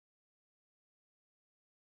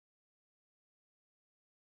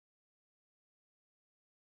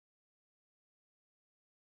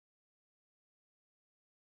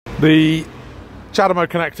The CHAdeMO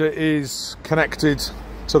connector is connected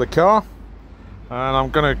to the car, and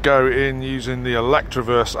I'm going to go in using the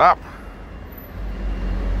ElectroVerse app,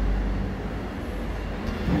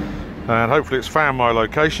 and hopefully it's found my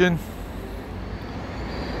location.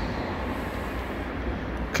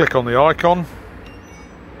 Click on the icon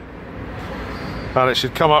and it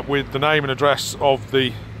should come up with the name and address of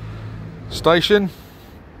the station.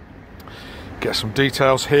 Get some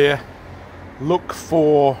details here. Look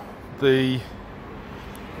for the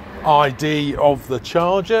ID of the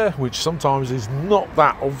charger, which sometimes is not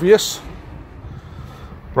that obvious.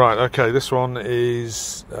 Right, okay, this one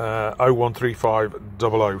is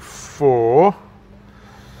 0135004,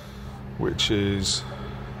 which is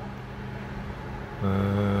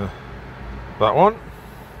that one.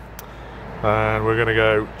 And we're going to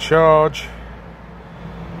go charge.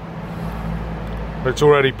 It's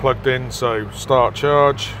already plugged in, so start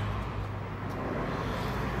charge.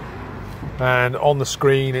 And on the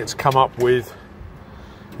screen it's come up with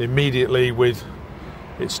immediately with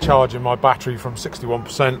it's charging my battery from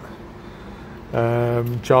 61%.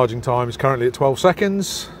 Charging time is currently at 12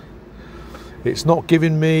 seconds. It's not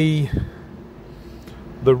giving me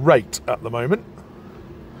the rate at the moment.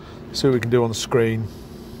 See what we can do on the screen.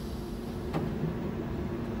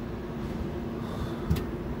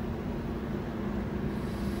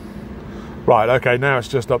 Right, okay, now it's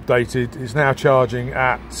just updated. It's now charging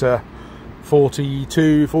at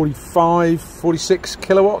 42, 45, 46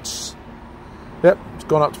 kilowatts. Yep, it's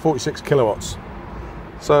gone up to 46 kilowatts.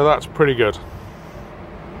 So that's pretty good.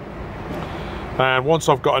 And once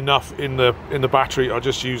I've got enough in the battery, I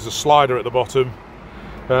just use the slider at the bottom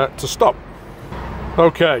to stop.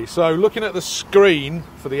 Okay, so looking at the screen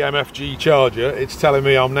for the MFG charger, it's telling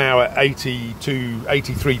me I'm now at 80 to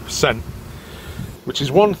 83%. Which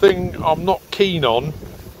is one thing I'm not keen on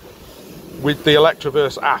with the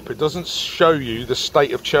ElectroVerse app. It doesn't show you the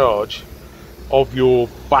state of charge of your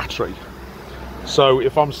battery. So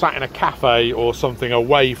if I'm sat in a cafe or something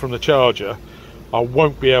away from the charger, I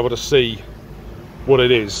won't be able to see what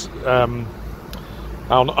it is. On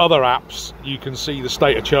other apps, you can see the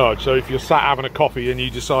state of charge. So if you're sat having a coffee and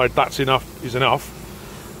you decide that's enough is enough,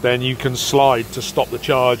 then you can slide to stop the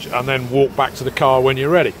charge and then walk back to the car when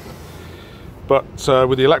you're ready. But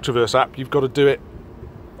with the ElectroVerse app, you've got to do it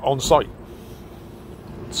on site.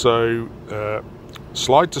 So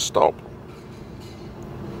slide to stop.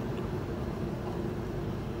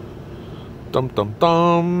 Dum dum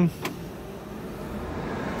dum.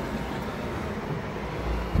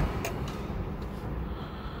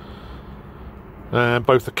 And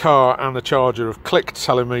both the car and the charger have clicked,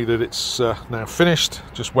 telling me that it's now finished.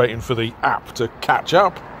 Just waiting for the app to catch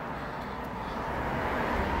up.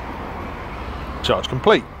 Charge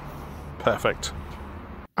complete. Perfect.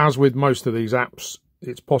 As with most of these apps,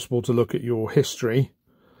 it's possible to look at your history.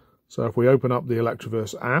 So if we open up the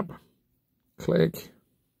ElectroVerse app, click,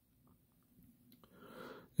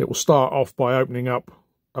 it will start off by opening up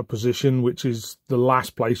a position which is the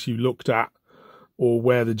last place you looked at or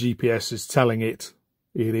where the GPS is telling it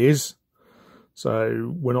is.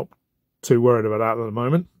 So we're not too worried about that at the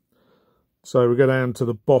moment. So we go down to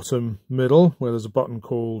the bottom middle where there's a button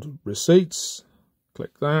called Receipts.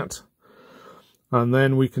 Click that, and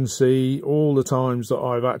then we can see all the times that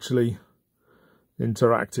I've actually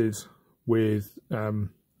interacted with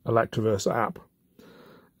ElectroVerse app.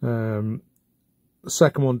 The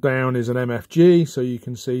second one down is an MFG, so you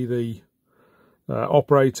can see the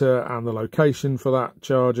operator and the location for that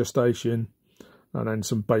charger station, and then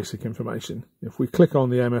some basic information. If we click on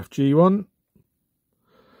the MFG one,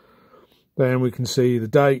 then we can see the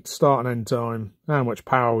date, start and end time, how much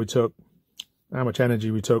power we took, how much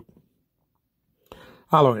energy we took,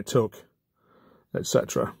 how long it took,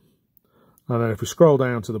 etc. And then if we scroll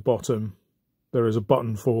down to the bottom, there is a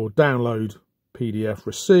button for download PDF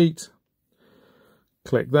receipt.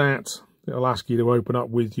 Click that. It'll ask you to open up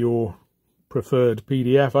with your preferred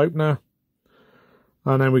PDF opener.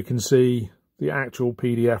 And then we can see the actual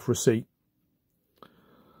PDF receipt.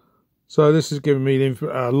 So this is giving me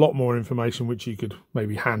a lot more information which you could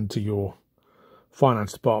maybe hand to your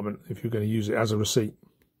finance department if you're going to use it as a receipt.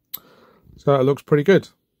 So it looks pretty good.